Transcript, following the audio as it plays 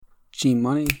G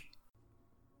Money.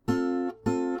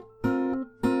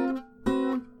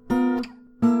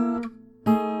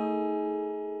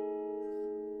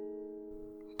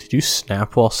 Did you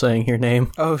snap while saying your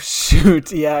name? Oh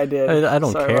shoot! Yeah, I did. I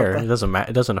don't Sorry care. about It doesn't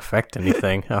matter. It doesn't affect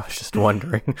anything. I was just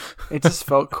wondering. It just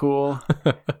felt cool.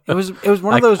 It was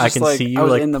one of those. Just I can like, see you I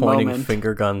was like in the pointing moment.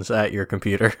 finger guns at your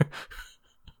computer,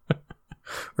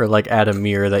 or like at a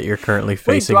mirror that you're currently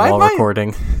facing do I while have my-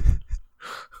 recording.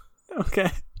 Okay.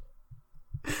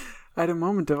 I had a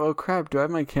moment of, oh crap, do I have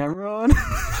my camera on?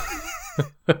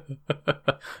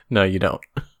 No, you don't.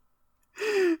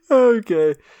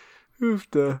 Okay.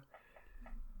 Oofda.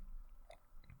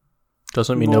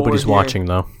 Doesn't mean Well, nobody's we're here. watching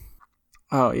though.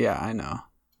 Oh yeah, I know.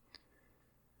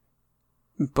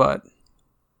 But,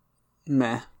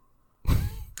 meh.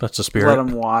 That's the spirit. Let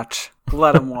them watch.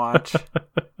 Let them watch.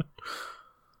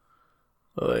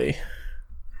 Oy.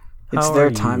 It's How their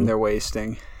are time you? they're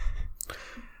wasting.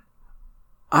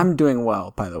 I'm doing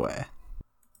well, by the way.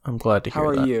 I'm glad to hear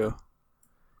How that. are you?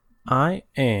 I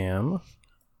am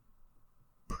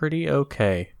pretty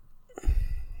okay.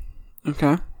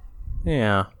 Okay.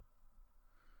 Yeah.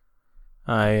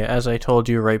 As I told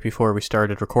you right before we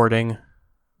started recording,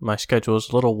 my schedule is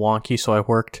a little wonky, so I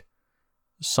worked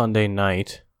Sunday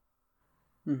night,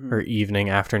 Mhm. or evening,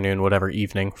 afternoon, whatever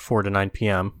evening, 4 to 9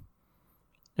 p.m.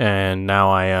 And now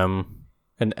I am,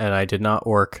 and I did not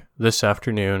work this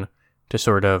afternoon to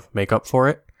sort of make up for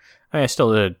it. I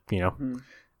still did,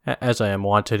 as I am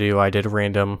wont to do, I did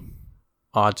random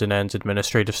odds and ends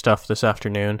administrative stuff this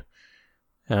afternoon.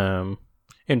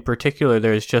 In particular,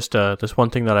 there's just this one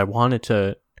thing that I wanted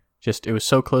to it was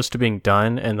so close to being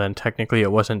done, and then technically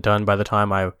it wasn't done by the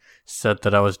time I said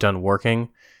that I was done working,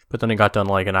 but then it got done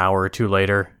like an hour or two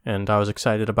later, and I was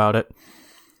excited about it.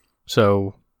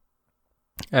 So,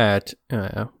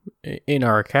 in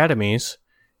our academies,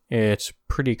 it's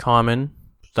pretty common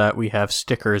that we have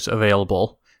stickers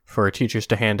available for teachers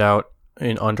to hand out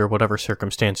in under whatever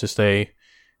circumstances they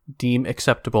deem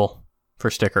acceptable for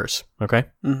stickers, okay?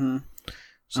 Mm-hmm.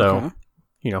 So, Okay.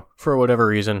 For whatever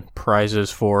reason,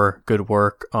 prizes for good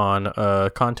work on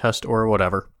a contest or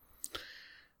whatever.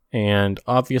 And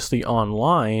obviously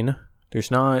online, there's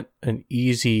not an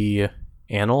easy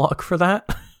analog for that.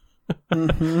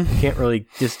 Mm-hmm. You can't really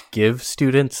just give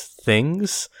students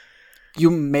things. You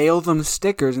mail them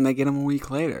stickers and they get them a week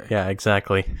later. Yeah,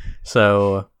 exactly.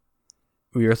 So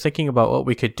we were thinking about what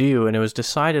we could do, and it was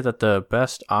decided that the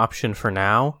best option for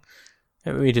now,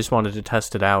 and we just wanted to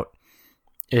test it out,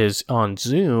 is on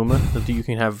Zoom that you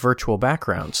can have virtual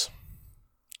backgrounds.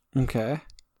 Okay.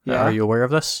 Yeah. Are you aware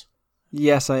of this?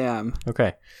 Yes, I am.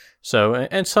 Okay. So,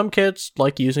 and some kids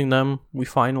like using them. We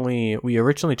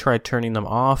originally tried turning them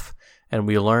off, and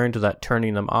we learned that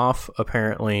turning them off,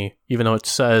 apparently, even though it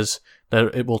says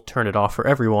that it will turn it off for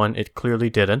everyone, it clearly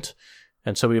didn't.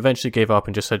 And so we eventually gave up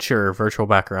and just said, sure, virtual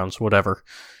backgrounds, whatever.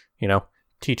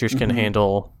 Teachers can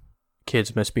handle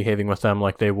kids misbehaving with them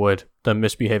like they would them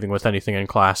misbehaving with anything in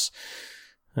class.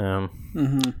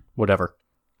 Whatever.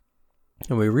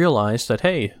 And we realized that,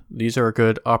 hey, these are a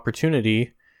good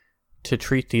opportunity to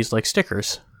treat these like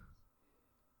stickers.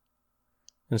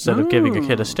 Instead of giving a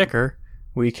kid a sticker,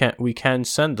 we can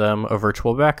send them a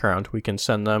virtual background. We can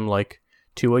send them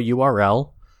to a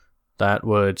URL that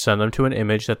would send them to an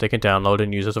image that they can download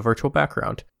and use as a virtual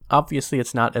background. Obviously,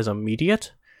 it's not as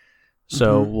immediate,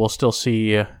 so we'll still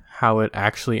see how it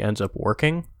actually ends up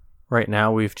working. Right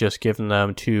now, we've just given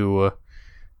them to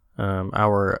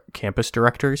our campus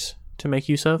directors to make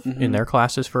use of in their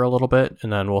classes for a little bit,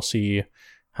 and then we'll see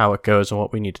how it goes and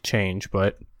what we need to change.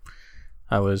 But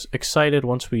I was excited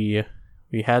once we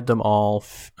had them all,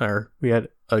 we had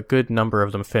a good number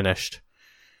of them finished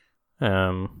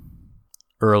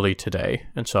early today,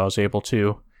 and so I was able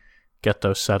to get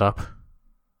those set up.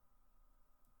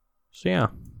 So yeah.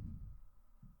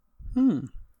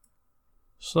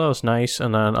 So that was nice.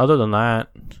 And then other than that,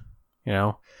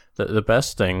 the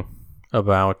best thing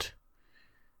about,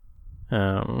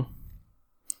 or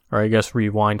I guess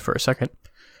rewind for a second.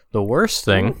 The worst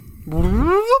thing,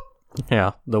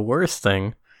 the worst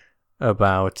thing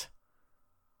about,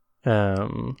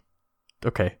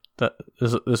 okay,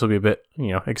 this will be a bit,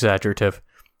 exaggerative,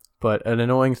 but an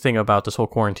annoying thing about this whole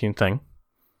quarantine thing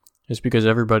is because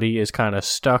everybody is kind of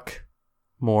stuck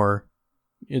more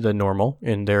than normal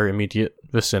in their immediate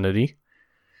vicinity.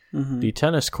 The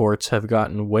tennis courts have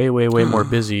gotten way, way, way more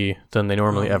busy than they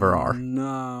normally ever are.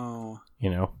 No.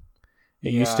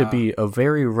 It used to be a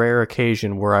very rare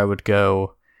occasion where I would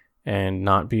go and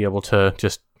not be able to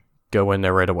just go in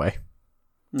there right away.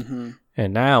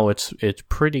 And now it's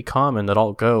pretty common that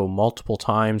I'll go multiple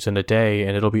times in a day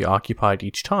and it'll be occupied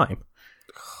each time.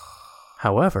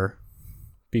 However,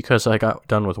 because I got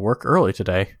done with work early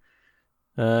today,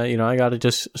 I got to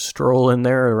just stroll in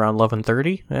there around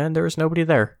 11:30, and there was nobody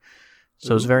there.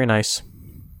 So it was very nice.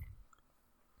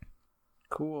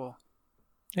 Cool.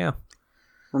 Yeah.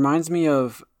 Reminds me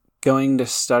of going to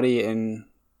study in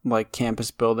like campus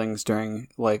buildings during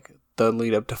like the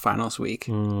lead up to finals week.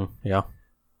 Yeah.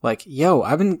 Like, yo,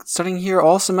 I've been studying here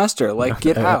all semester. Like,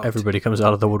 get out. Everybody comes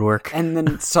out of the woodwork. And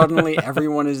then suddenly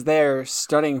everyone is there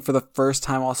studying for the first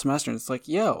time all semester. And it's like,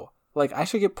 yo, like, I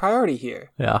should get priority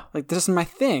here. Yeah. Like, this is my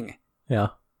thing. Yeah.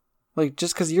 Like,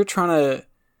 just because you're trying to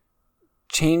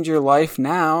change your life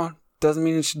now doesn't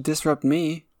mean it should disrupt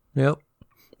me. Yep.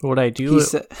 What I do...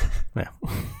 Yeah.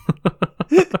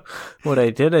 What I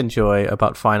did enjoy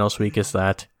about finals week is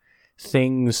that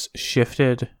things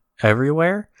shifted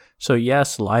everywhere. So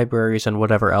yes, libraries and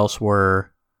whatever else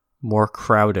were more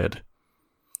crowded.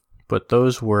 But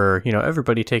those were,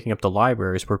 everybody taking up the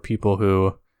libraries were people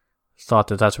who thought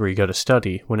that that's where you go to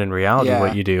study, when in reality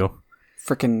what you do...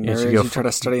 Freaking nerds, you try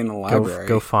to study in the library.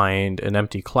 Go find an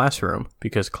empty classroom,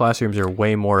 because classrooms are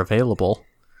way more available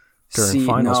during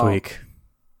finals week.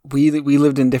 We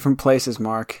lived in different places,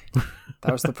 Mark.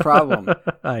 That was the problem.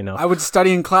 I know. I would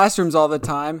study in classrooms all the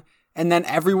time, and then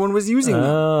everyone was using them.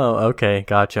 Oh, okay.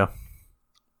 Gotcha.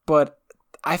 But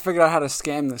I figured out how to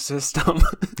scam the system.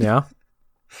 Yeah?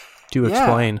 Do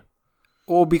explain.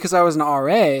 Well, because I was an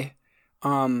RA,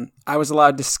 I was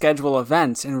allowed to schedule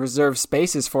events and reserve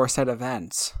spaces for said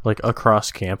events. Like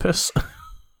across campus?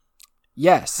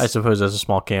 Yes. I suppose it's a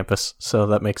small campus, so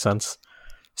that makes sense.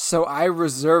 So I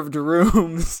reserved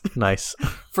rooms. Nice.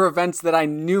 For events that I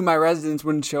knew my residents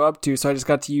wouldn't show up to, so I just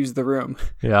got to use the room.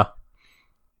 Yeah.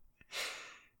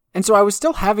 And so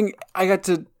I got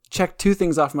to check two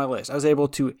things off my list. I was able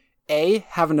to, A,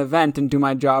 have an event and do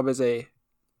my job as a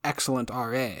excellent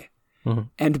RA. Mm-hmm.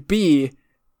 And B,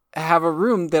 have a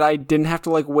room that I didn't have to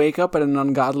like wake up at an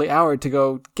ungodly hour to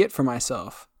go get for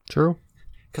myself. True.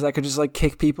 Because I could just like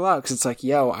kick people out. Because it's like,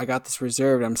 yo, I got this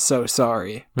reserved. I'm so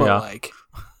sorry. But like,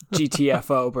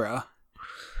 GTFO, bro.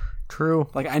 True.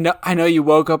 Like, I know you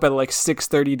woke up at like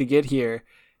 6:30 to get here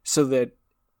so that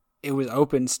it was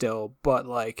open still. But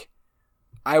like,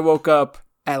 I woke up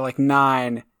at like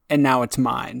 9 and now it's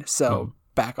mine. So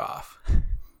back off.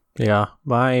 Yeah.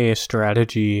 My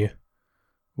strategy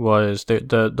was there's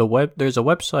a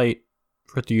website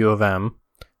for the U of M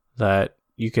that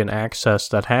you can access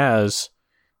that has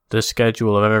the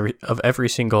schedule of every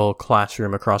single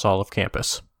classroom across all of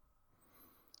campus.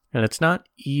 And it's not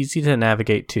easy to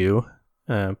navigate to,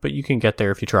 but you can get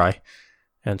there if you try.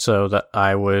 And so that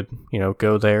I would,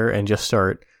 go there and just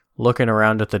start looking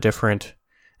around at the different,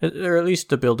 or at least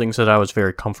the buildings that I was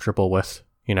very comfortable with,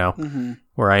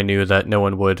 where I knew that no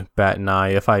one would bat an eye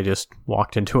if I just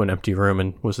walked into an empty room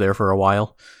and was there for a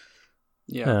while.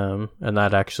 Yeah. And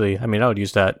that actually, I would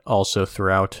use that also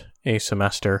throughout a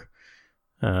semester.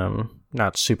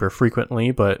 Not super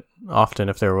frequently, but often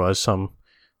if there was some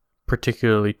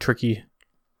particularly tricky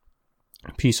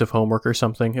piece of homework or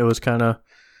something, it was kind of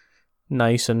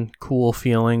nice and cool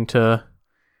feeling to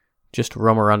just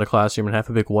roam around a classroom and have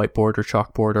a big whiteboard or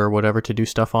chalkboard or whatever to do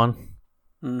stuff on.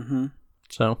 Mm-hmm.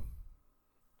 So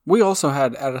we also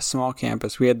had, at a small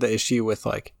campus, we had the issue with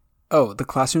like, oh, the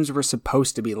classrooms were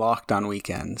supposed to be locked on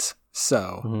weekends.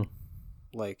 So,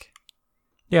 like...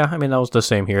 Yeah, that was the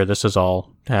same here. This is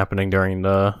all happening during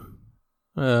the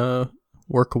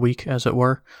work week, as it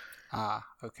were. Ah,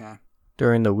 okay.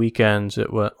 During the weekends,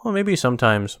 it was... Well, maybe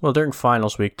sometimes... Well, during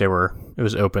finals week, it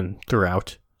was open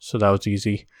throughout, so that was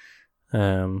easy.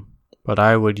 But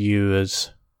I would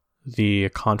use the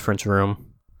conference room.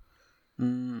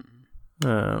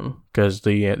 Because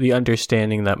the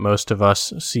understanding that most of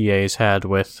us CAs had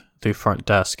with the front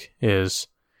desk is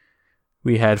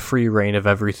we had free reign of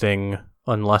everything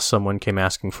unless someone came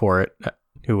asking for it,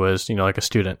 who was, like a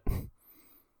student.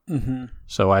 Mm-hmm.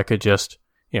 So I could just,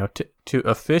 to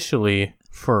officially,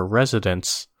 for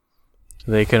residents,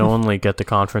 they can only get the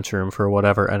conference room for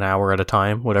whatever, an hour at a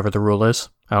time, whatever the rule is.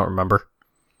 I don't remember.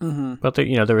 Mm-hmm. But,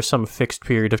 there was some fixed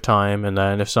period of time, and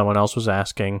then if someone else was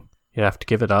asking, you'd have to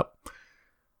give it up.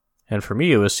 And for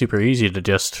me, it was super easy to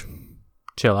just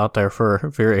chill out there for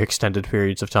very extended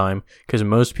periods of time, because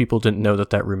most people didn't know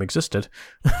that room existed.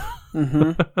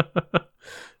 Mm-hmm.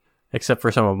 Except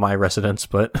for some of my residents,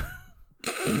 but...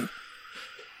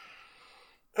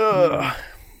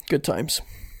 good times.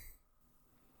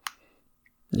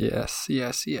 Yes.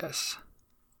 I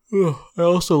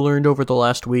also learned over the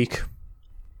last week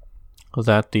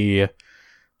that the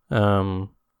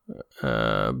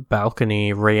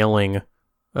balcony railing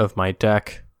of my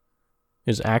deck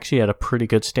is actually at a pretty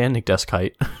good standing desk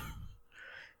height.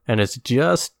 and it's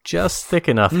just thick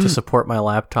enough to support my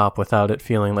laptop without it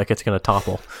feeling like it's going to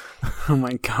topple. Oh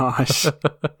my gosh.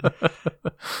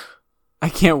 I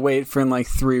can't wait for in like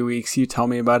 3 weeks you tell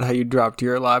me about how you dropped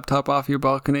your laptop off your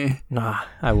balcony. Nah,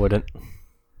 I wouldn't.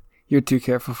 You're too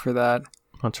careful for that.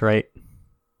 That's right.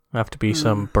 I have to be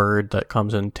some bird that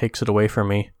comes and takes it away from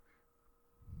me.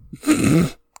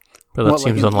 But that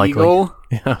seems like an unlikely. Eagle?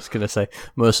 Yeah, I was going to say,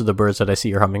 most of the birds that I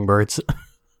see are hummingbirds.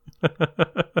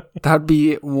 That'd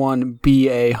be one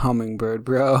BA hummingbird,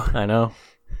 bro. I know.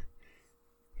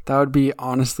 That would be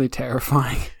honestly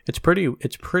terrifying. It's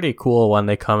pretty cool when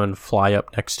they come and fly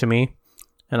up next to me,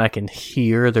 and I can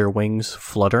hear their wings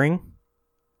fluttering.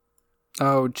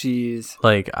 Oh, jeez.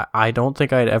 Like, I don't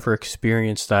think I'd ever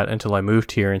experienced that until I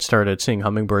moved here and started seeing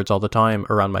hummingbirds all the time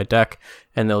around my deck,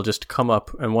 and they'll just come up,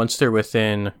 and once they're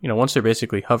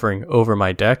basically hovering over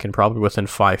my deck and probably within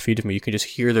 5 feet of me, you can just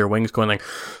hear their wings going like,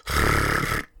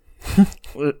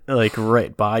 like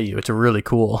right by you. It's really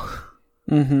cool.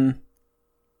 Mm-hmm.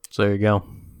 So there you go.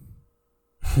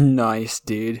 Nice,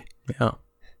 dude. Yeah.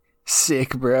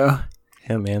 Sick, bro.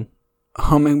 Yeah, man.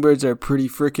 Hummingbirds are pretty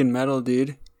freaking metal,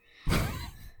 dude.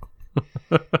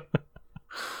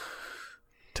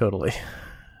 Totally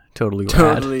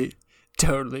rad.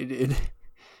 Totally, dude.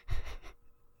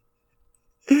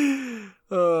 I'm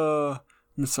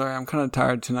sorry, I'm kind of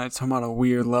tired tonight, so I'm on a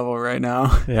weird level right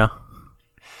now. Yeah,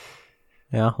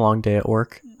 long day at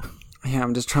work. Yeah,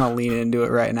 I'm just trying to lean into it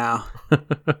right now. I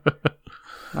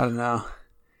don't know.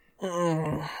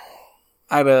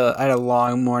 I had a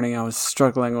long morning. I was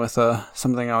struggling with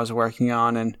something I was working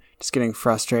on and just getting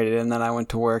frustrated, and then I went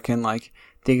to work and like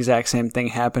the exact same thing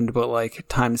happened, but like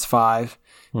times 5.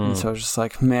 And so I was just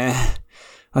like, meh,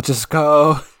 I'll just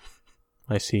go.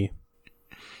 I see.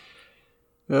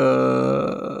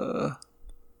 Hang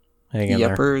in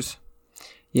Yepers.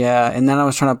 Yeah, and then I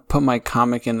was trying to put my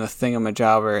comic in the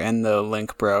thingamajobber, and the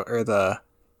link broke, or the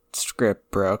script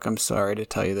broke. I'm sorry to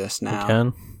tell you this now. You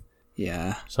can?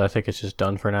 Yeah. So I think it's just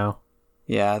done for now.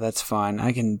 Yeah, that's fine.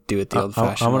 I can do it the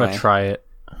old-fashioned way. I'm going to try it.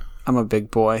 I'm a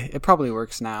big boy. It probably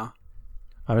works now.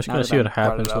 I'm just going to see what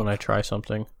happens when I try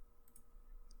something.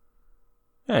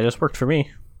 Yeah, it just worked for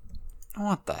me.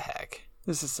 What the heck?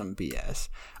 This is some BS.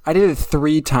 I did it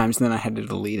 3 times and then I had to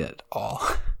delete it all.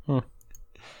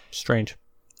 Strange.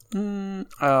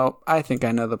 Oh, I think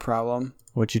I know the problem.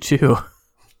 What'd you do?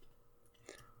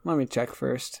 Let me check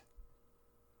first.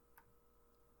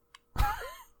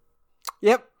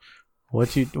 Yep.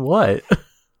 What? I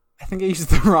think I used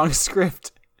the wrong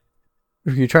script.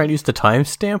 Are you trying to use the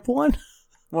timestamp one?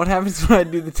 What happens when I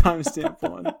do the timestamp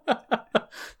one?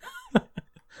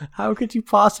 How could you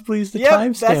possibly use the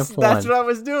timestamp one? That's what I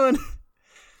was doing.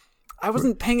 I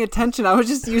wasn't paying attention. I was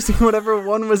just using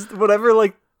whatever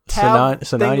like tab.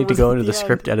 So now I need to go into the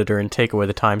script editor and take away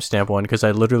the timestamp one because I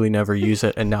literally never use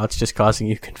it, and now it's just causing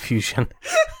you confusion.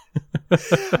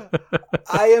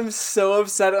 I am so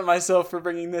upset at myself for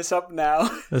bringing this up now.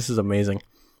 This is amazing.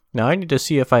 Now I need to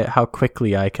see how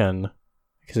quickly I can,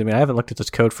 because I haven't looked at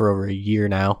this code for over a year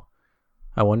now.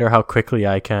 I wonder how quickly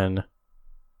I can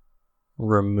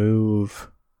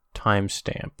remove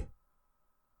timestamp.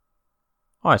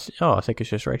 I think it's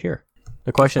just right here.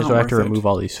 The question is, do I have to remove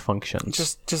all these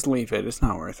functions? Just leave it. It's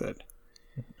not worth it.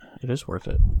 It is worth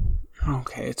it.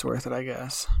 Okay, it's worth it, I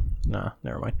guess. Nah,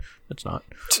 never mind. It's not.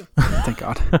 Thank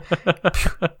God.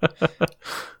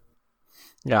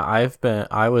 Yeah,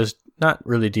 I was not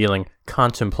really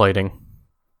contemplating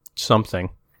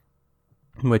something,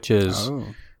 which is,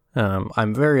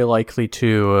 I'm very likely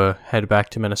to head back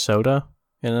to Minnesota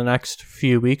in the next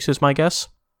few weeks, is my guess.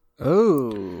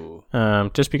 Oh.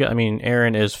 Just because,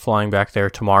 Aaron is flying back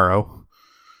there tomorrow.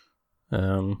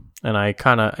 And I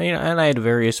and I had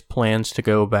various plans to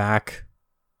go back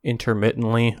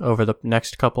intermittently over the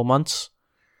next couple months.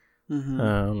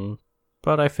 Mm-hmm.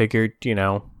 But I figured,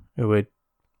 it would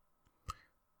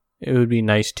be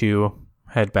nice to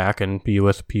head back and be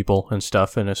with people and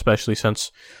stuff, and especially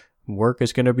since work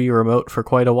is going to be remote for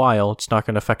quite a while, it's not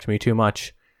going to affect me too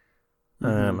much.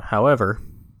 Mm-hmm. However,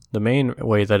 the main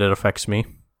way that it affects me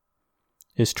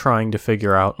is trying to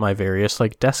figure out my various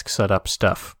desk setup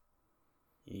stuff.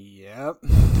 Yep.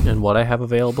 And what I have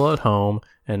available at home,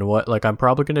 and what I'm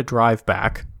probably going to drive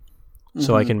back,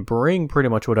 so I can bring pretty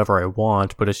much whatever I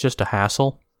want, but it's just a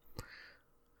hassle.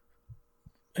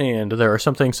 And there are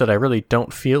some things that I really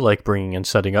don't feel like bringing and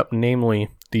setting up, namely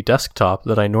the desktop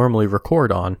that I normally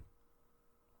record on,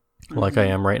 like I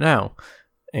am right now.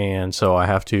 And so I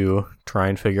have to try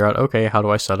and figure out, okay, how do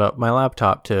I set up my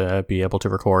laptop to be able to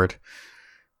record?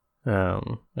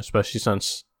 Especially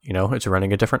since it's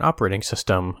running a different operating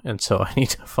system, and so I need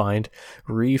to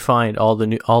refine all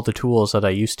the tools that I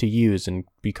used to use and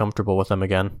be comfortable with them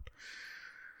again.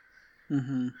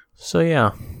 Mm-hmm. So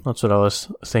yeah, that's what I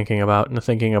was thinking about, and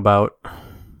thinking about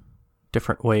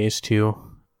different ways to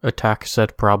attack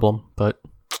said problem, but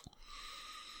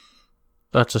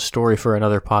that's a story for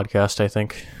another podcast, I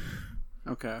think.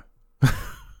 Okay.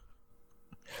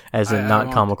 As in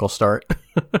not comical start.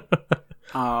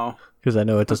 Oh. Because I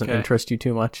know it doesn't interest you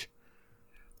too much.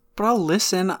 But I'll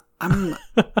listen. I'm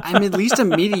at least a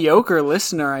mediocre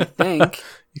listener, I think.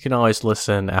 You can always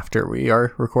listen after we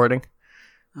are recording.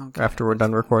 Okay. After we're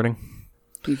done recording.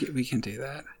 We can do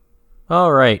that.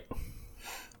 All right.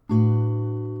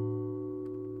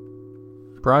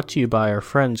 Brought to you by our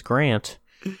friends Grant.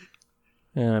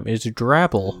 Is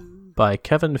Drabble by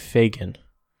Kevin Fagan.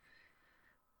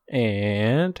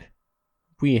 And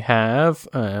we have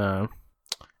a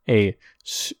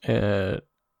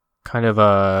kind of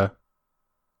a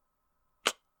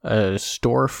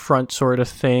storefront sort of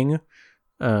thing,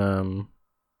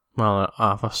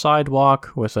 off a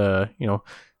sidewalk with a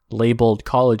labeled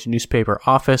college newspaper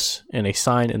office and a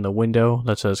sign in the window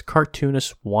that says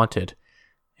 "Cartoonist Wanted."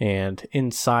 And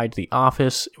inside the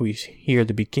office, we hear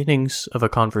the beginnings of a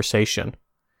conversation.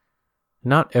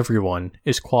 Not everyone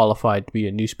is qualified to be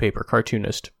a newspaper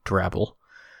cartoonist, Drabble.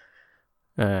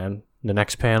 And the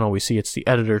next panel, we see it's the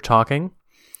editor talking.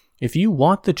 If you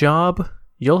want the job,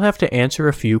 you'll have to answer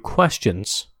a few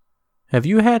questions. Have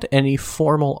you had any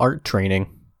formal art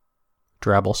training?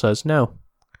 Drabble says no.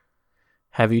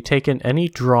 Have you taken any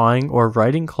drawing or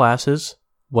writing classes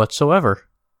whatsoever?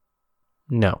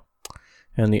 No.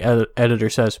 And the editor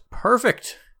says,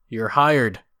 "Perfect! You're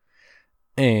hired."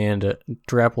 And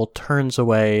Drabble turns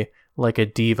away like a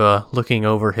diva looking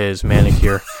over his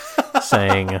manicure,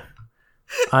 saying,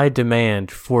 "I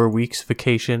demand 4 weeks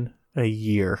vacation a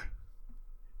year."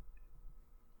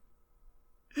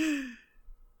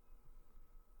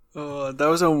 Oh, that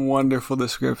was a wonderful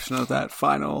description of that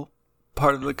final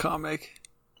part of the comic.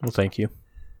 Well, thank you.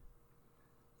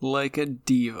 Like a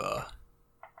diva.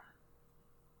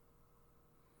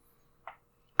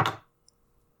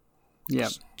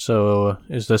 Yep. So,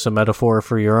 is this a metaphor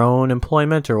for your own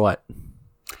employment or what?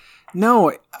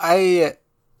 No, I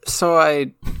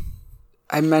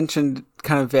mentioned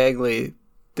kind of vaguely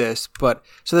this, but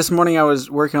so this morning I was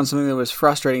working on something that was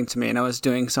frustrating to me, and I was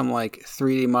doing some like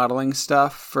 3D modeling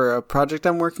stuff for a project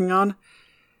I'm working on,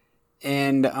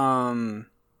 and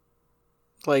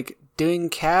like doing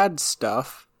CAD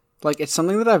stuff, like it's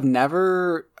something that I've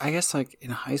never, I guess like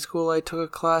in high school I took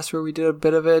a class where we did a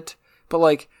bit of it, but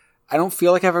like I don't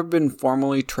feel like I've ever been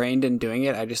formally trained in doing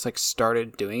it. I just like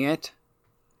started doing it.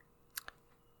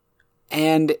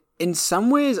 And in some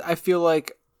ways I feel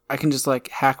like I can just like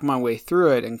hack my way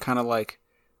through it and kind of like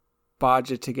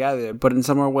bodge it together. But in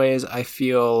some other ways I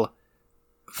feel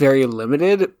very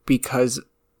limited because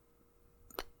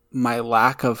my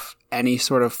lack of any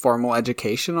sort of formal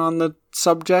education on the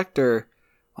subject or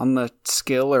on the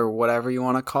skill or whatever you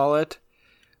want to call it.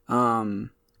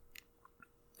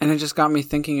 And it just got me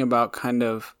thinking about kind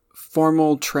of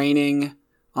formal training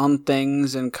on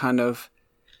things and kind of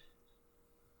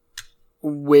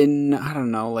when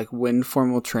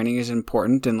formal training is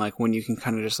important and like when you can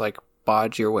kind of just like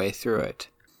bodge your way through it.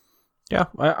 Yeah,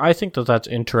 I think that's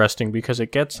interesting because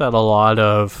it gets at a lot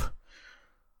of,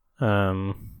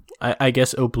 I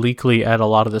guess obliquely at a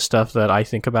lot of the stuff that I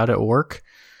think about at work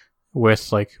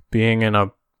with like being in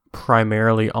a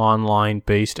primarily online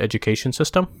based education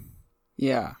system.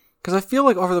 Yeah, because I feel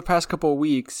like over the past couple of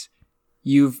weeks,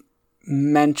 you've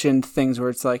mentioned things where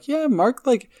it's like, yeah, Mark,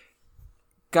 like,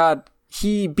 God,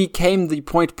 he became the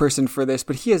point person for this,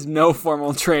 but he has no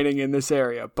formal training in this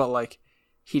area, but, like,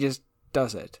 he just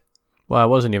does it. Well, I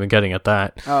wasn't even getting at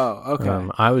that. Oh, okay.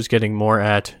 I was getting more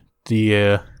at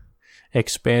the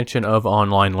expansion of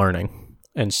online learning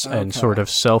and sort of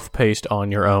self-paced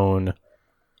on your own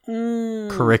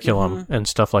curriculum and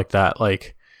stuff like that.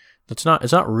 Like, it's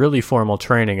not really formal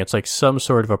training. It's like some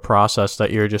sort of a process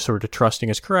that you're just sort of trusting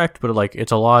is correct, but like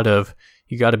it's a lot of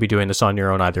you got to be doing this on your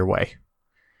own either way.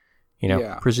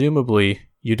 Presumably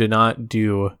you did not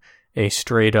do a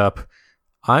straight up,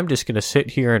 I'm just going to sit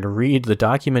here and read the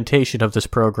documentation of this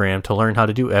program to learn how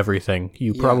to do everything.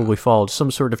 You probably followed some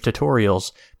sort of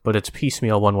tutorials, but it's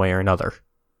piecemeal one way or another.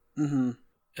 Mm-hmm.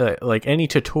 Like any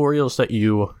tutorials that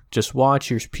you just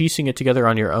watch, you're piecing it together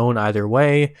on your own either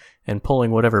way and pulling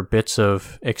whatever bits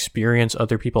of experience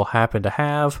other people happen to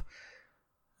have.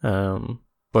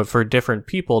 But for different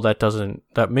people,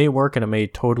 that may work and it may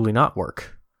totally not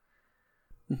work.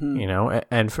 Mm-hmm.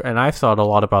 And I've thought a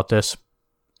lot about this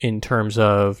in terms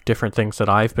of different things that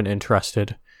I've been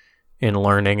interested in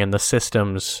learning and the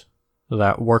systems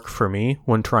that work for me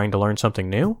when trying to learn something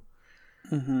new.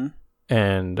 Mm-hmm.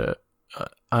 And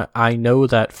I know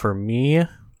that for me,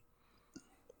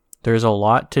 there's a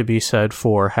lot to be said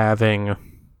for having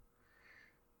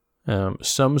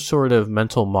some sort of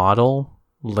mental model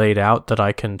laid out that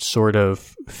I can sort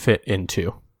of fit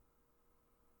into.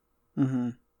 Mm-hmm.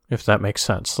 If that makes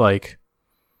sense. Like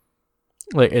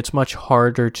it's much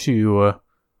harder to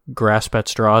grasp at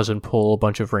straws and pull a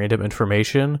bunch of random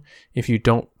information if you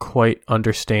don't quite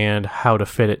understand how to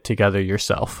fit it together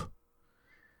yourself.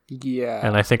 Yeah.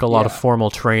 And I think a lot of formal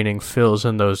training fills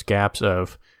in those gaps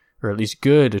of, or at least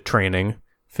good training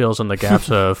fills in the gaps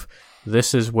of,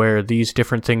 this is where these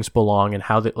different things belong and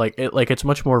how they, it's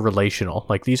much more relational.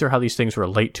 Like, these are how these things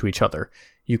relate to each other.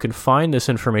 You can find this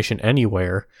information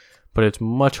anywhere, but it's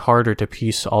much harder to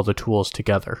piece all the tools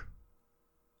together.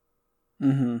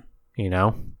 Mm-hmm. You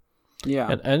know?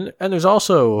 Yeah. And there's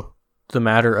also the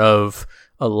matter of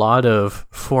a lot of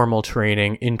formal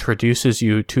training introduces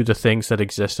you to the things that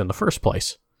exist in the first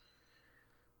place.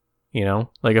 You know?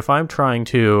 Like, if I'm trying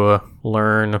to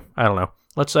learn, I don't know,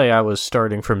 let's say I was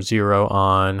starting from zero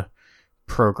on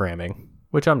programming,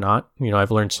 which I'm not. You know,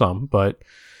 I've learned some, but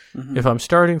if I'm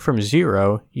starting from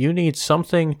zero, you need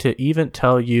something to even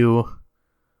tell you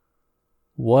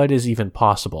what is even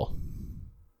possible.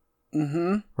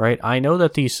 Mm-hmm. Right? I know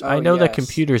that that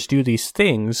computers do these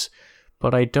things,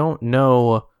 but I don't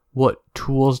know what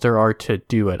tools there are to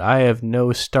do it. I have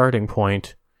no starting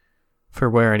point for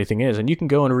where anything is. And you can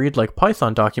go and read like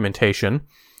Python documentation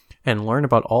and learn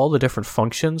about all the different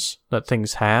functions that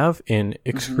things have in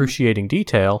excruciating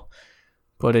detail,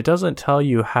 but it doesn't tell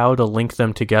you how to link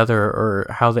them together or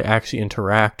how they actually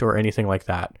interact or anything like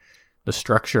that. The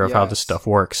structure of how this stuff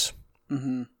works.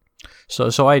 Mm-hmm.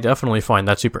 So I definitely find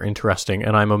that super interesting,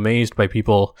 and I'm amazed by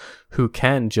people who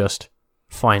can just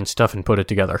find stuff and put it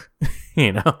together.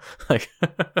 You know? Like,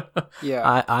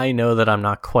 I know that I'm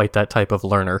not quite that type of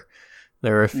learner.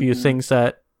 There are a few things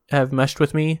that have meshed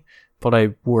with me, but I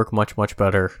work much, much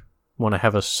better when I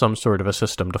have some sort of a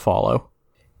system to follow.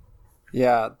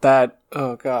 Yeah,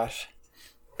 oh gosh.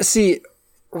 See,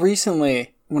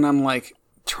 recently, when I'm like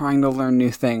trying to learn new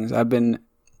things, I've been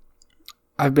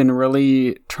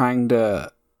really trying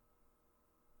to,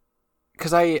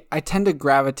 because I tend to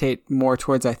gravitate more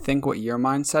towards, I think, what your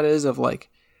mindset is of like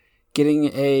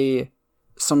getting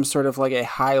some sort of like a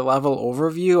high level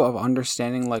overview of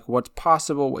understanding like what's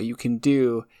possible, what you can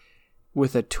do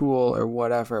with a tool or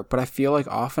whatever. But I feel like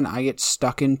often I get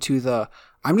stuck into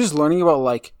I'm just learning about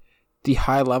like the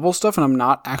high level stuff and I'm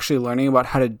not actually learning about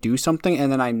how to do something,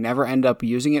 and then I never end up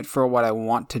using it for what I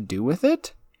want to do with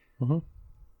it. Mm-hmm.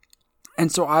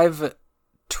 And so I've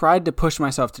tried to push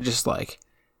myself to just like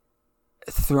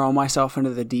throw myself into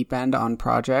the deep end on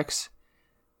projects,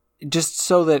 just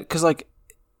so that, because like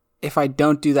if I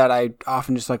don't do that, I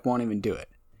often just like won't even do it.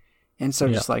 And so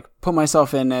just like put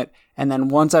myself in it, and then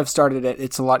once I've started it,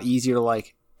 it's a lot easier to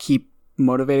like keep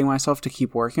motivating myself to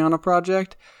keep working on a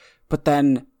project. But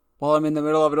then while I'm in the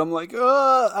middle of it, I'm like,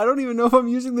 I don't even know if I'm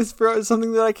using this for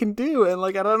something that I can do, and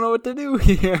like I don't know what to do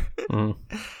here. And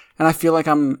I feel like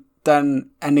I'm then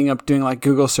ending up doing like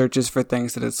Google searches for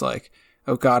things that it's like,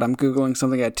 oh god, I'm Googling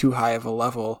something at too high of a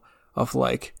level of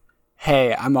like,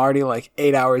 hey, I'm already like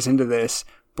 8 hours into this,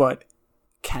 but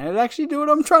can it actually do what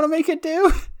I'm trying to make it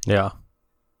do? Yeah.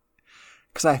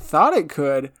 Because I thought it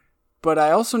could, but I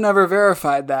also never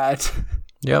verified that.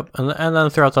 Yep. And then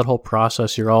throughout that whole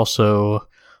process, you're also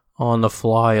on the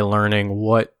fly learning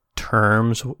what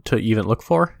terms to even look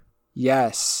for.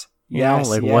 Yes. You know,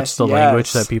 like what's the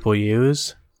language that people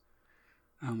use?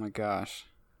 Oh my gosh.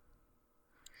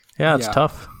 Yeah, it's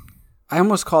tough. I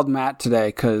almost called Matt today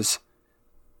because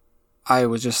I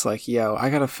was just like, yo,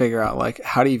 I got to figure out like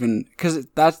how to even, because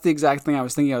that's the exact thing I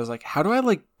was thinking. I was like, how do I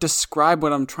like describe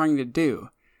what I'm trying to do?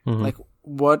 Mm-hmm. Like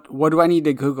what do I need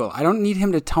to Google? I don't need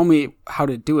him to tell me how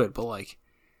to do it, but like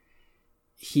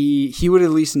he would at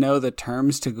least know the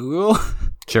terms to Google.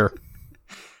 Sure.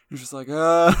 I'm just like,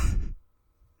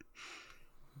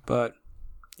 but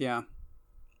yeah.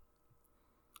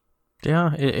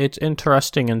 Yeah, it's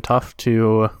interesting and tough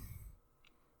to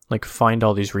like find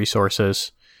all these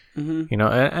resources. Mm-hmm. You know,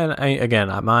 and I, again,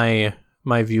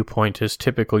 my viewpoint is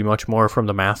typically much more from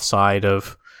the math side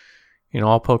of, you know,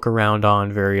 I'll poke around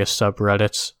on various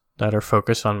subreddits that are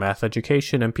focused on math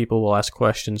education, and people will ask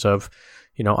questions of,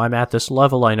 you know, I'm at this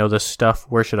level, I know this stuff,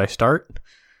 where should I start?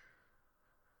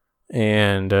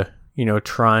 And, you know,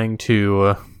 trying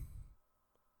to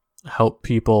help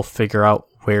people figure out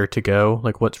where to go,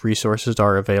 like what resources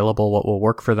are available, what will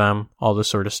work for them, all this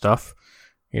sort of stuff.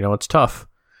 It's tough.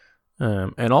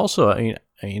 And also, I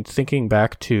mean, thinking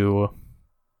back to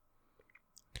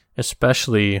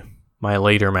especially my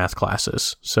later math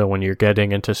classes. So when you're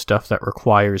getting into stuff that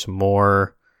requires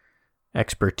more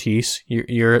expertise,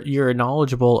 you're a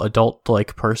knowledgeable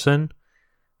adult-like person,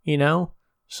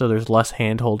 so there's less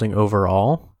hand-holding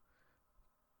overall.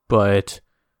 But,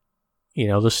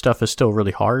 this stuff is still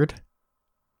really hard.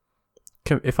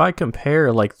 If I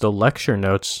compare, like, the lecture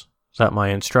notes that my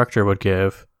instructor would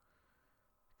give,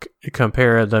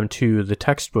 compare them to the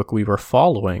textbook we were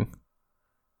following,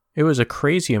 it was a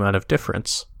crazy amount of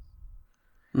difference.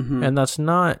 Mm-hmm. And that's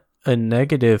not a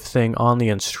negative thing on the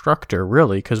instructor,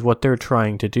 really, because what they're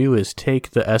trying to do is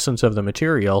take the essence of the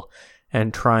material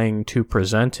and trying to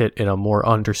present it in a more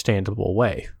understandable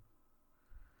way.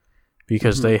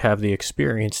 Because they have the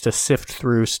experience to sift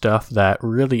through stuff that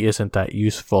really isn't that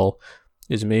useful,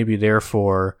 is maybe there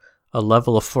for a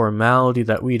level of formality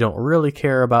that we don't really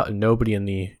care about and nobody in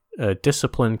the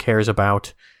discipline cares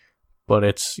about, but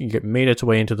it's made its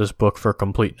way into this book for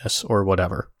completeness or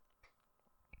whatever.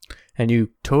 And you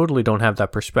totally don't have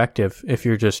that perspective if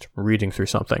you're just reading through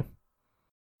something.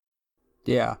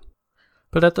 Yeah.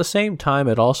 But at the same time,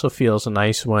 it also feels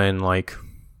nice when, like,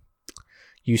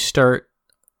 you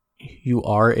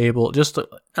are able, just, I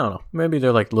don't know, maybe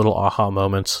they're like little aha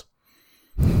moments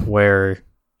where,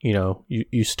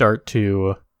 you start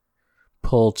to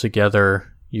pull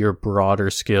together your broader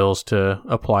skills to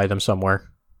apply them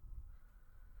somewhere.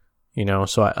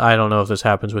 So I don't know if this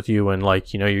happens with you when,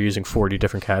 like, you're using 40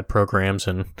 different CAD programs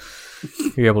and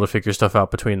you're able to figure stuff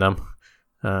out between them.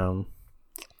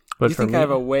 But you think I have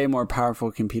a way more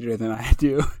powerful computer than I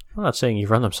do? I'm not saying you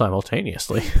run them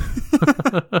simultaneously.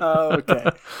 Oh,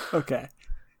 okay.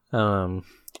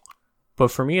 But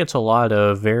for me, it's a lot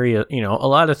of a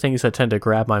lot of things that tend to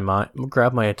grab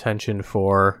my attention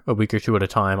for a week or two at a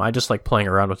time. I just like playing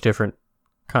around with different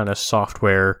kind of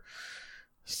software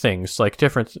things, like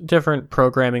different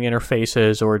programming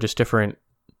interfaces, or just different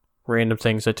random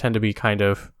things that tend to be kind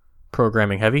of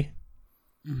programming heavy.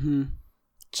 Mm-hmm.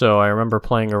 So I remember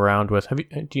playing around with.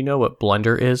 Do you know what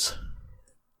Blender is?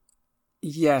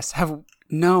 Yes.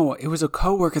 No, it was a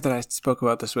coworker that I spoke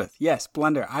about this with. Yes,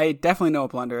 Blender. I definitely know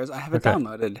what Blender is. I have it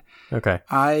downloaded. Okay.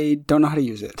 I don't know how to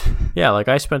use it. Yeah, like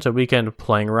I spent a weekend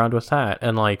playing around with that,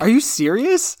 and like. Are you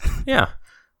serious? Yeah.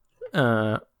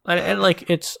 And like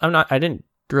I didn't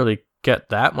really get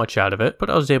that much out of it, but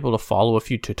I was able to follow a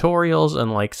few tutorials,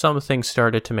 and like some things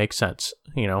started to make sense,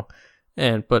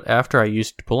 but after I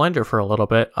used Blender for a little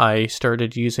bit, I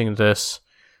started using this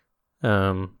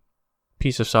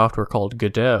piece of software called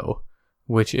Godot,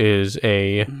 which is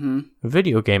a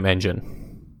video game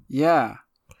engine. Yeah.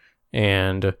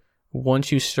 And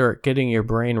once you start getting your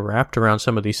brain wrapped around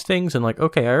some of these things and like,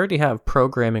 okay, I already have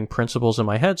programming principles in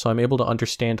my head, so I'm able to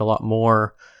understand a lot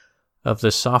more of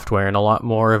this software, and a lot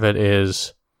more of it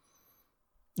is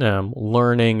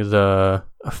learning the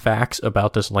facts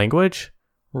about this language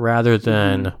rather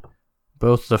than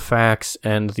both the facts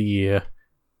and the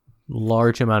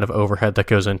large amount of overhead that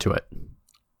goes into it.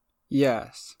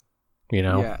 Yes.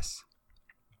 Yes.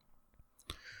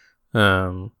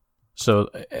 So,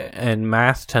 and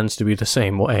math tends to be the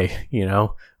same way,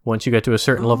 Once you get to a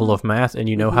certain level of math and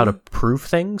you know how to prove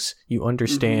things, you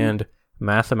understand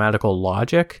mathematical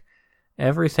logic.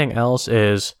 Everything else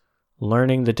is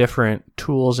learning the different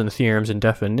tools and theorems and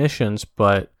definitions,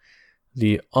 but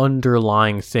the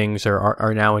underlying things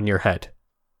are now in your head.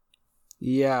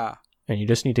 Yeah. And you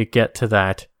just need to get to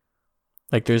that.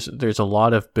 Like there's a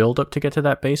lot of build up to get to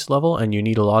that base level, and you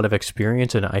need a lot of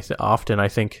experience, and I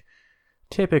think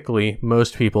typically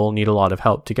most people need a lot of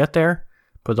help to get there,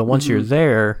 but then once you're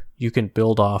there, you can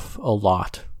build off a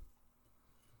lot.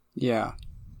 Yeah.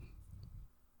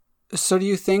 So do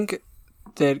you think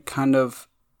that kind of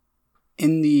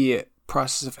in the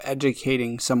process of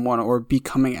educating someone or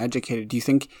becoming educated, do you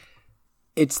think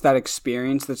it's that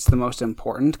experience that's the most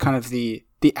important, kind of the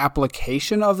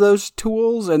application of those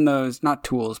tools and those, not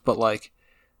tools, but like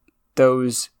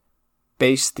those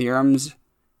base theorems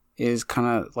is kind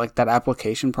of like that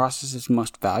application process is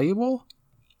most valuable?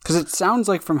 Because it sounds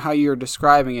like from how you're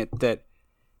describing it that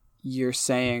you're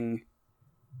saying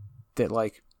that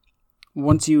like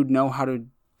once you know how to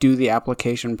do the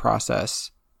application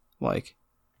process, like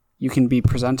you can be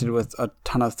presented with a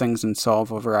ton of things and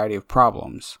solve a variety of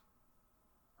problems.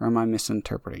 Or am I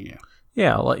misinterpreting you?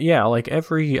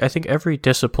 I think every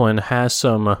discipline has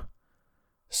some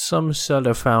set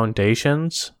of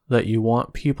foundations that you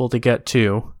want people to get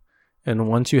to, and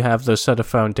once you have those set of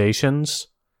foundations,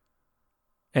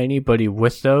 anybody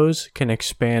with those can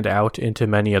expand out into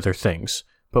many other things.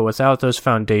 But without those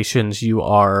foundations, you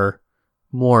are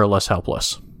more or less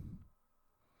helpless.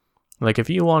 Like, if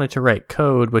you wanted to write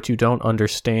code, but you don't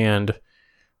understand,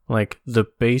 like, the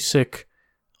basic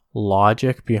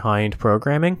logic behind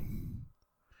programming,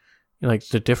 like,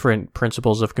 the different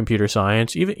principles of computer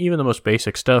science, even the most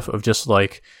basic stuff of just,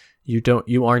 like,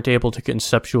 you aren't able to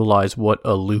conceptualize what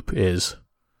a loop is.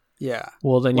 Yeah.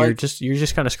 Well, then like, you're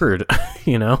just kind of screwed,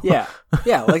 you know? Yeah.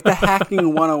 Yeah, like the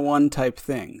hacking 101 type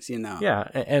things, you know? Yeah,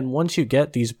 and once you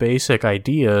get these basic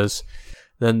ideas,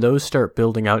 then those start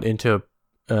building out into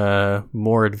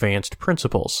more advanced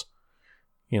principles.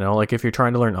 You know, like if you're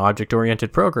trying to learn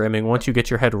object-oriented programming, once you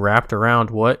get your head wrapped around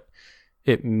what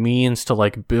it means to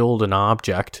like build an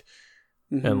object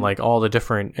and like all the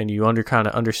different, and you kind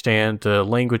of understand the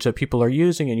language that people are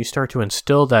using, and you start to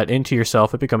instill that into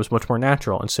yourself, it becomes much more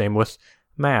natural. And same with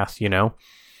math, you know?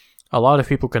 A lot of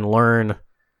people can learn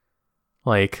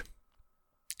like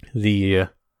the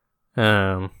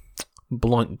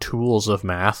blunt tools of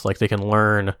math, like they can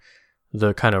learn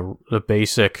the kind of the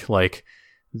basic, like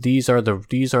these are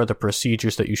the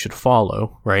procedures that you should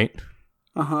follow, right?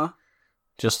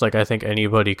 Just like I think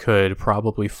anybody could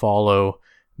probably follow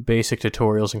basic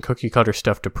tutorials and cookie cutter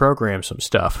stuff to program some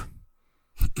stuff.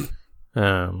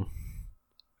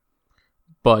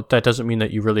 But that doesn't mean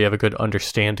that you really have a good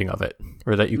understanding of it,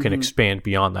 or that you can expand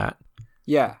beyond that.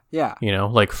 Yeah, yeah. You know,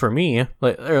 like for me,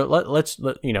 let's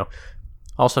you know,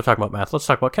 also talk about math. Let's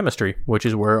talk about chemistry, which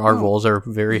is where our roles are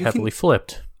very heavily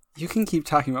flipped. You can keep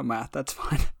talking about math. That's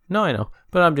fine. No, I know,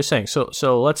 but I'm just saying.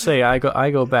 So let's say I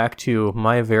go back to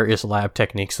my various lab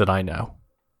techniques that I know,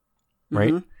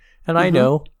 right? And I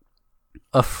know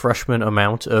a freshman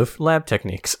amount of lab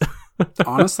techniques.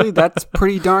 Honestly, that's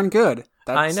pretty darn good.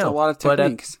 That's I know, a lot of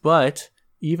techniques. But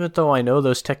even though I know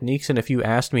those techniques, and if you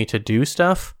asked me to do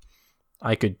stuff,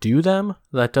 I could do them,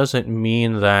 that doesn't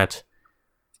mean that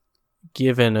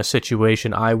given a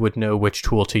situation, I would know which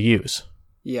tool to use.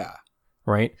 Yeah.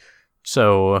 Right?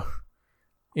 So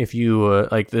if you,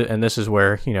 and this is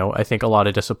where, you know, I think a lot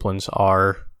of disciplines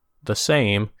are the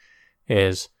same,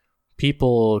 is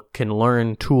people can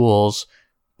learn tools,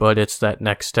 but it's that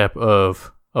next step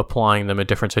of applying them in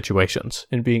different situations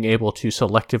and being able to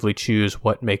selectively choose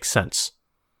what makes sense.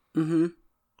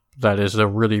 That is a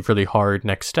really, really hard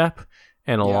next step,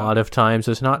 and a lot of times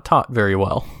is not taught very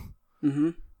well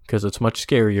because it's much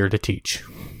scarier to teach.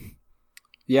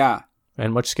 Yeah.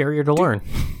 And much scarier to learn.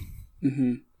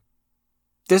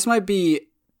 This might be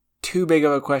too big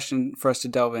of a question for us to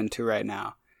delve into right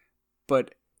now,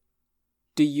 but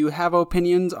do you have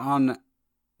opinions on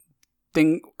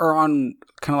on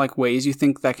kind of like ways you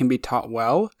think that can be taught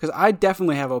well? Because I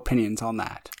definitely have opinions on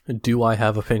that. Do I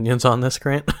have opinions on this,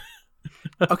 Grant?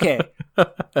 Okay.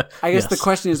 I guess the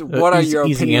question is, what are your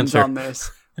opinions on this?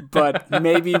 But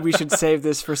maybe we should save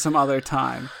this for some other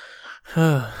time.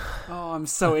 Oh, I'm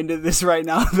so into this right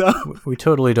now, though. We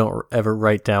totally don't ever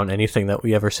write down anything that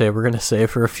we ever say we're going to say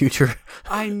for a future.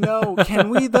 I know. Can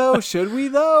we, though? Should we,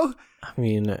 though? I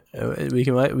mean,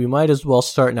 we might as well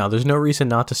start now. There's no reason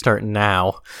not to start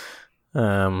now.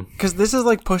 Because this is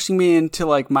like pushing me into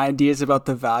like my ideas about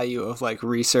the value of like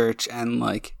research and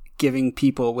like giving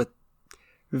people with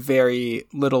very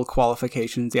little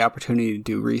qualifications the opportunity to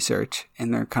do research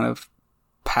in their kind of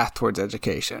path towards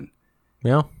education.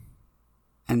 Yeah.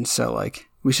 And so like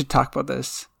we should talk about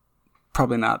this.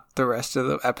 Probably not the rest of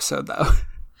the episode though.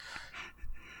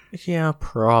 Yeah,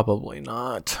 probably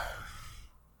not.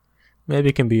 Maybe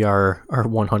it can be our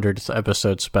 100th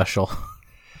episode special.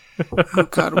 Oh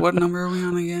god, what number are we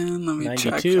on again? Let me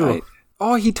 92. check.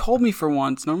 Oh, he told me for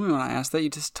once. Normally when I ask that, you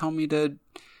just tell me to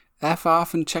F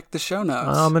off and check the show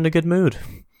notes. I'm in a good mood.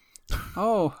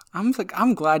 Oh,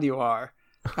 I'm glad you are.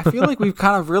 I feel like we've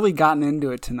kind of really gotten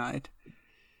into it tonight.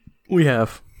 We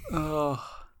have. Oh.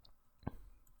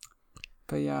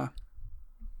 But yeah.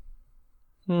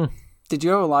 Did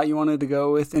you have a lot you wanted to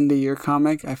go with into your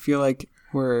comic? I feel like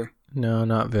we're... No,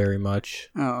 not very much.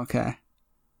 Oh, okay.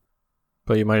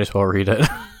 But you might as well read it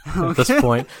at this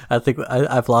point. I think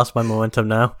I've lost my momentum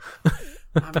now.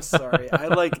 I'm sorry.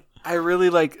 I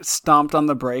really stomped on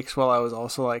the brakes while I was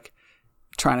also like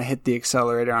trying to hit the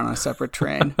accelerator on a separate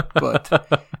train.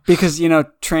 But because, you know,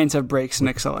 trains have brakes and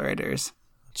accelerators.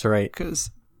 That's right.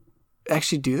 Because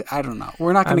actually I don't know.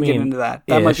 We're not going to get into that.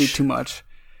 That might be too much.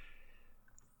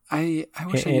 I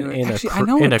wish I knew it. Actually, I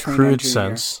know in a crude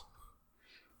sense.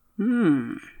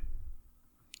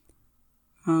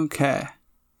 Okay.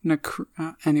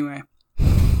 Anyway.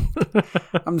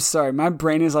 I'm sorry. My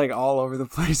brain is like all over the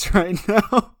place right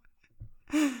now.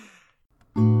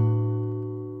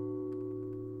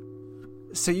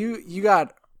 So you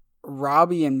got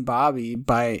Robbie and Bobby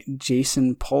by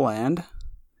Jason Poland.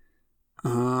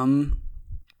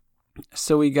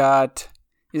 So we got.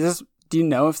 Do you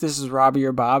know if this is Robbie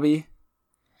or Bobby?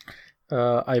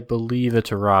 I believe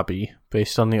it's Robbie,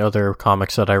 based on the other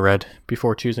comics that I read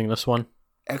before choosing this one.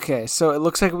 Okay, so it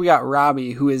looks like we got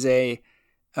Robbie, who is a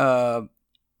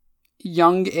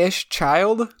young-ish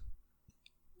child,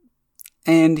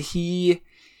 and he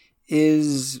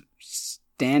is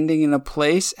standing in a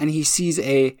place, and he sees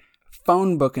a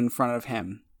phone book in front of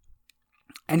him,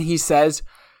 and he says,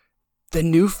 "The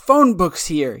new phone book's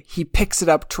here." He picks it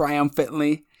up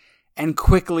triumphantly, and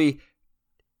quickly,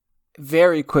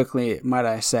 very quickly, might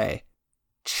I say,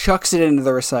 chucks it into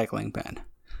the recycling bin.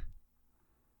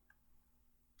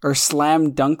 Or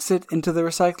slam dunks it into the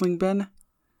recycling bin?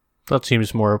 That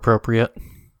seems more appropriate.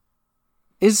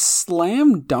 Is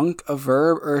slam dunk a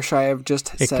verb, or should I have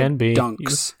just It said can be.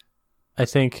 dunks? I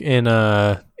think in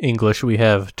English we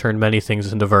have turned many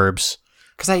things into verbs.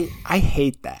 Because I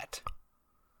hate that.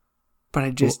 But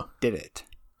I just did it.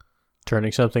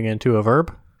 Turning something into a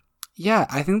verb? Yeah,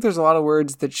 I think there's a lot of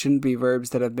words that shouldn't be verbs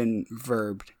that have been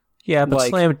verbed. Yeah,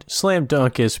 but Like- slam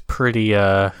dunk is pretty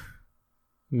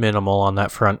minimal on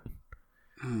that front.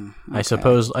 Okay. I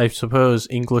suppose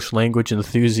English language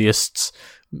enthusiasts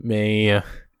may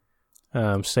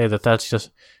say that's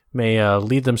just may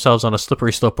lead themselves on a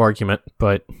slippery slope argument,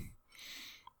 but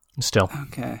still.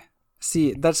 Okay.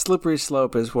 See, that slippery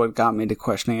slope is what got me to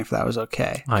questioning if that was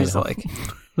okay. I Because, know.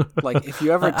 like, if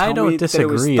you ever I tell don't me that it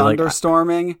was disagree, like,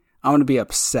 thunderstorming, I'm going to be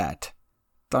upset.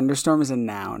 Thunderstorm is a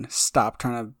noun. Stop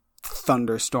trying to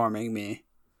thunderstorming me.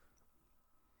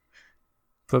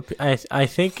 But I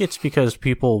think it's because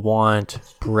people want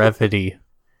brevity.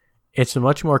 It's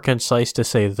much more concise to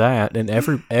say that, and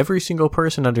every single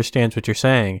person understands what you're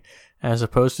saying, as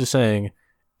opposed to saying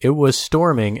it was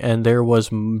storming and there was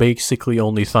basically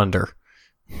only thunder.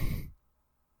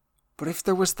 But if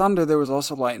there was thunder, there was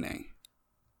also lightning.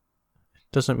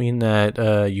 Doesn't mean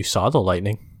that you saw the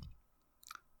lightning.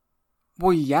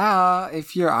 Well, yeah,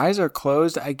 if your eyes are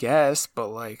closed, I guess, but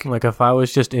like... Like if I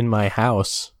was just in my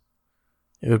house,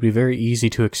 it would be very easy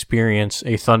to experience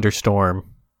a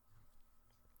thunderstorm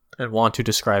and want to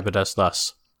describe it as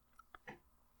thus.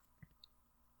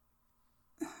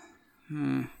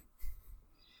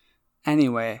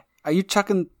 Anyway, are you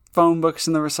chucking phone books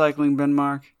in the recycling bin,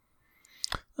 Mark?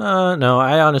 No,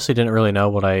 I honestly didn't really know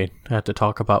what I had to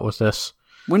talk about with this.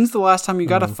 When's the last time you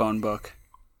got a phone book?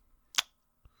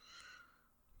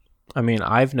 I mean,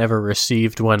 I've never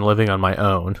received one living on my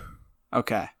own.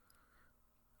 Okay.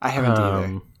 I haven't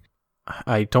either.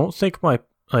 I don't think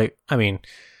I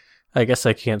guess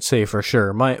I can't say for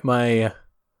sure. My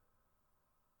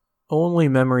only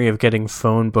memory of getting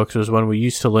phone books was when we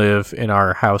used to live in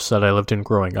our house that I lived in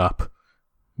growing up,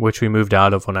 which we moved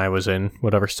out of when I was in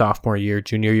whatever sophomore year,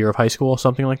 junior year of high school,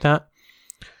 something like that.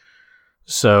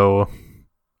 So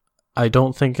I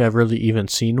don't think I've really even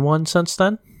seen one since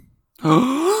then.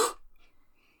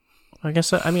 I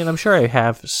guess, I'm sure I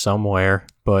have somewhere,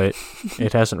 but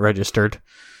it hasn't registered.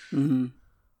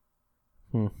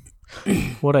 Mm-hmm.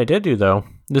 What I did do, though,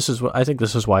 I think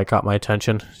this is why it caught my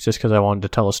attention, just because I wanted to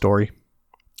tell a story.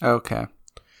 Okay.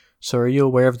 So are you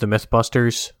aware of the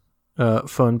Mythbusters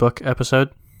phone book episode?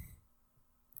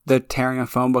 The tearing a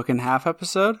phone book in half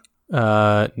episode?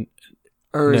 Or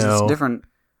Or is this no. different?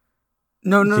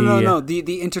 No.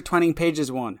 The intertwining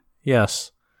pages one.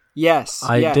 Yes. Yes.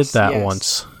 I did that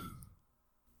once.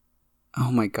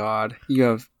 Oh my god.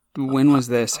 When was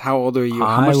this? How old are you? How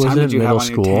I much was time in did you have middle on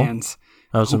school. your hands?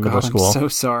 I was in middle school. I'm so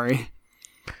sorry.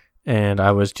 And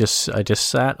I just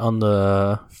sat on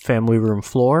the family room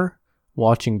floor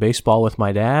watching baseball with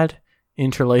my dad,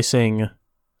 interlacing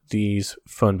these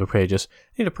phone book pages.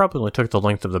 It probably only took the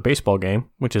length of the baseball game,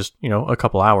 which is, a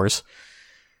couple hours.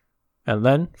 And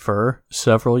then, for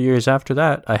several years after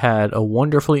that, I had a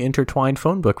wonderfully intertwined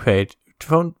phone book page,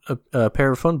 a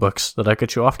pair of phone books that I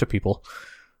could show off to people.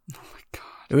 Oh my god.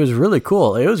 It was really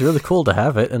cool. It was really cool to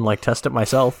have it and test it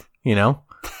myself,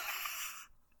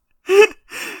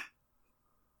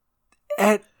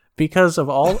 Because of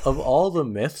all the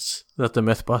myths that the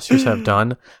Mythbusters have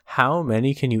done, how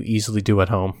many can you easily do at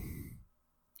home?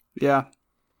 Yeah.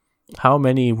 How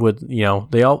many would,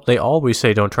 they always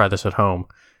say don't try this at home.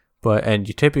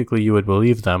 And typically you would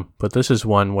believe them, but this is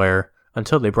one where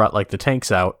until they brought the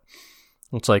tanks out,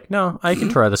 it's like, no, I can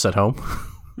try this at home.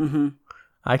 Mm-hmm.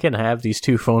 I can have these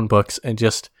two phone books and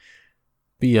just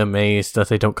be amazed that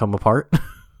they don't come apart.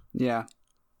 Yeah.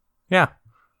 Yeah.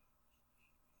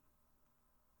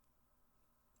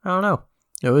 I don't know.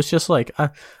 It was just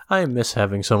I miss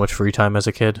having so much free time as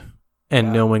a kid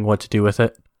and knowing what to do with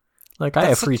it. I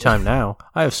have free time now.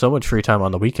 I have so much free time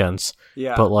on the weekends.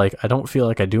 Yeah. But I don't feel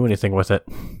like I do anything with it.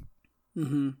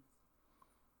 Mm-hmm.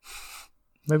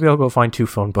 Maybe I'll go find 2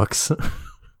 phone books.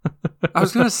 I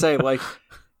was going to say, like,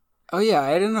 oh yeah, I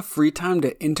had enough free time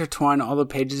to intertwine all the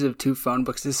pages of 2 phone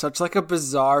books. It's such like a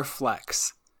bizarre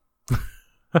flex.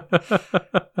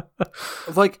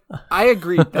 Like, I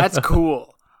agree, that's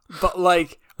cool. But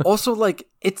like, also like,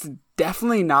 it's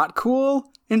definitely not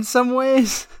cool in some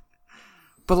ways.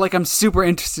 But like, I'm super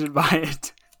interested by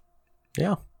it.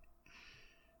 Yeah.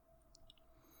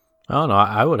 I don't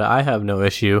know. I have no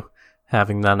issue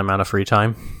having that amount of free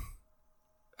time.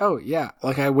 Oh, yeah.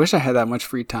 Like, I wish I had that much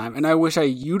free time. And I wish I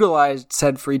utilized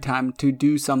said free time to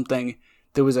do something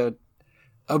that was a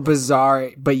bizarre,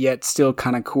 but yet still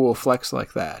kind of cool flex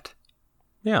like that.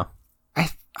 Yeah.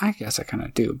 I guess I kind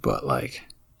of do, but, like...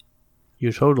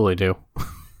 You totally do.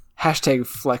 Hashtag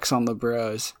flex on the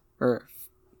bros. Or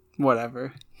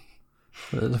whatever.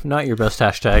 Not your best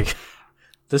hashtag.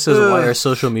 This is why our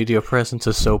social media presence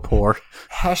is so poor.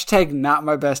 Hashtag not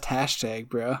my best hashtag,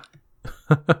 bro.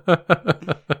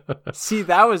 See,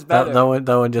 that was better.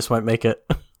 That one just might make it.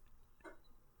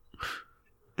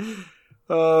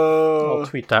 Oh, I'll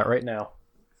tweet that right now.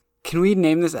 Can we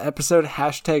name this episode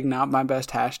hashtag not my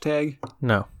best hashtag?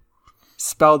 No.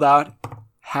 Spelled out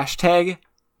hashtag.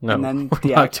 No. And then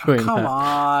we're not doing come that.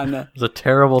 on. It's a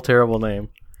terrible, terrible name.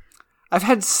 I've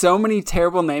had so many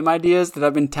terrible name ideas that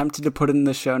I've been tempted to put in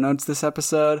the show notes this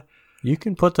episode. You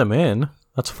can put them in.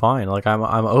 That's fine. Like I'm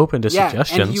open to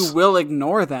suggestions. And you will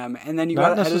ignore them, and then you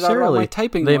Not gotta edit out all my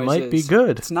typing They noises. might be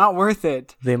good. It's not worth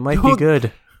it. They might be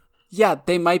good. Yeah,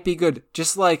 they might be good.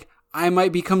 Just like I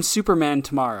might become Superman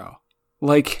tomorrow.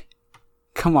 Like,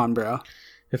 come on, bro.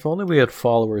 If only we had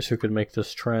followers who could make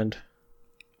this trend.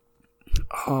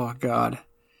 Oh God,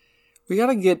 we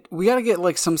gotta get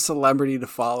like some celebrity to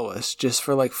follow us just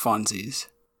for like funsies.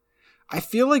 I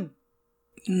feel like,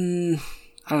 I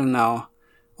don't know.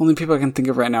 Only people I can think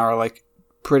of right now are like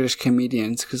British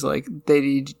comedians because like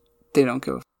they don't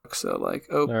give a fuck. So like,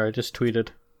 oh, All right, just tweeted.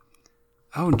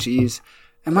 Oh jeez,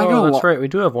 am I gonna? That's right. We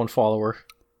do have one follower.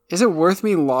 Is it worth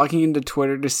me logging into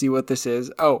Twitter to see what this is?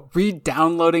 Oh,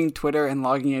 re-downloading Twitter and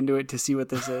logging into it to see what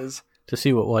this is. To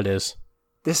see what is.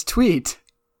 This tweet.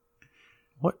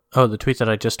 What? Oh, the tweet that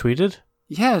I just tweeted?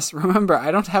 Yes, remember, I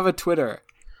don't have a Twitter.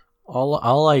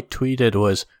 All I tweeted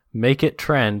was, make it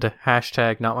trend,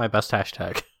 hashtag not my best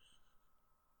hashtag.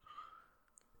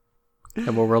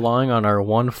 And we're relying on our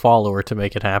one follower to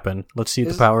make it happen. Let's see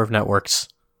the power of networks.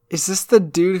 Is this the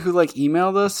dude who like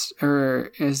emailed us,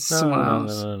 or is someone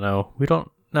else? No. We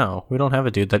don't have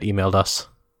a dude that emailed us.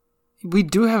 We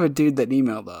do have a dude that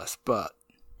emailed us, but...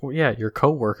 Well, yeah, your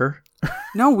coworker.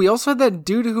 No, we also had that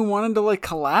dude who wanted to like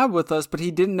collab with us, but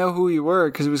he didn't know who we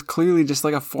were because it was clearly just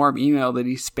like a form email that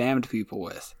he spammed people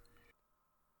with.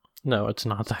 No, it's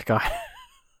not that guy.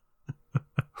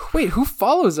 Wait, who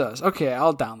follows us? Okay,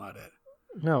 I'll download it.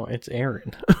 No, it's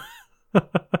Aaron.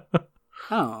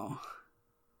 Oh.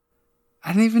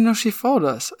 I didn't even know she followed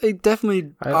us. I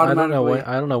definitely automatically...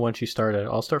 I don't know when she started.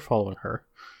 I'll start following her.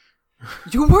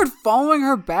 You weren't following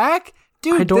her back?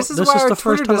 Dude, this is why our Twitter doesn't work. This is the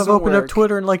first time I've opened up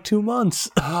Twitter in like 2 months.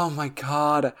 Oh my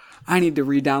god. I need to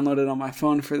re-download it on my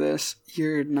phone for this.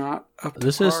 You're not up to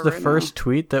This is the first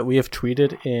tweet that we have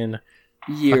tweeted in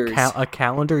years. A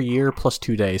calendar year plus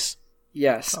 2 days.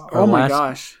 Yes. Oh my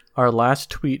gosh. Our last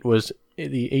tweet was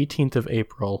the 18th of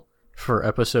April for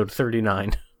episode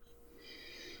 39.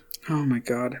 Oh my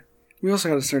god. We also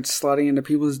got to start slotting into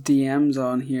people's DMs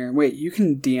on here. Wait, you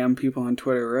can DM people on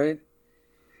Twitter, right?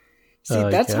 See,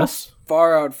 that's how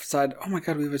far outside... Oh my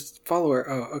god, we have a follower.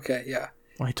 Oh, okay, yeah.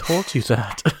 I told you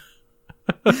that.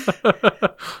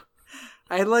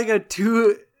 I had like a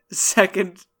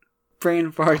 2-second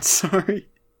brain fart, sorry.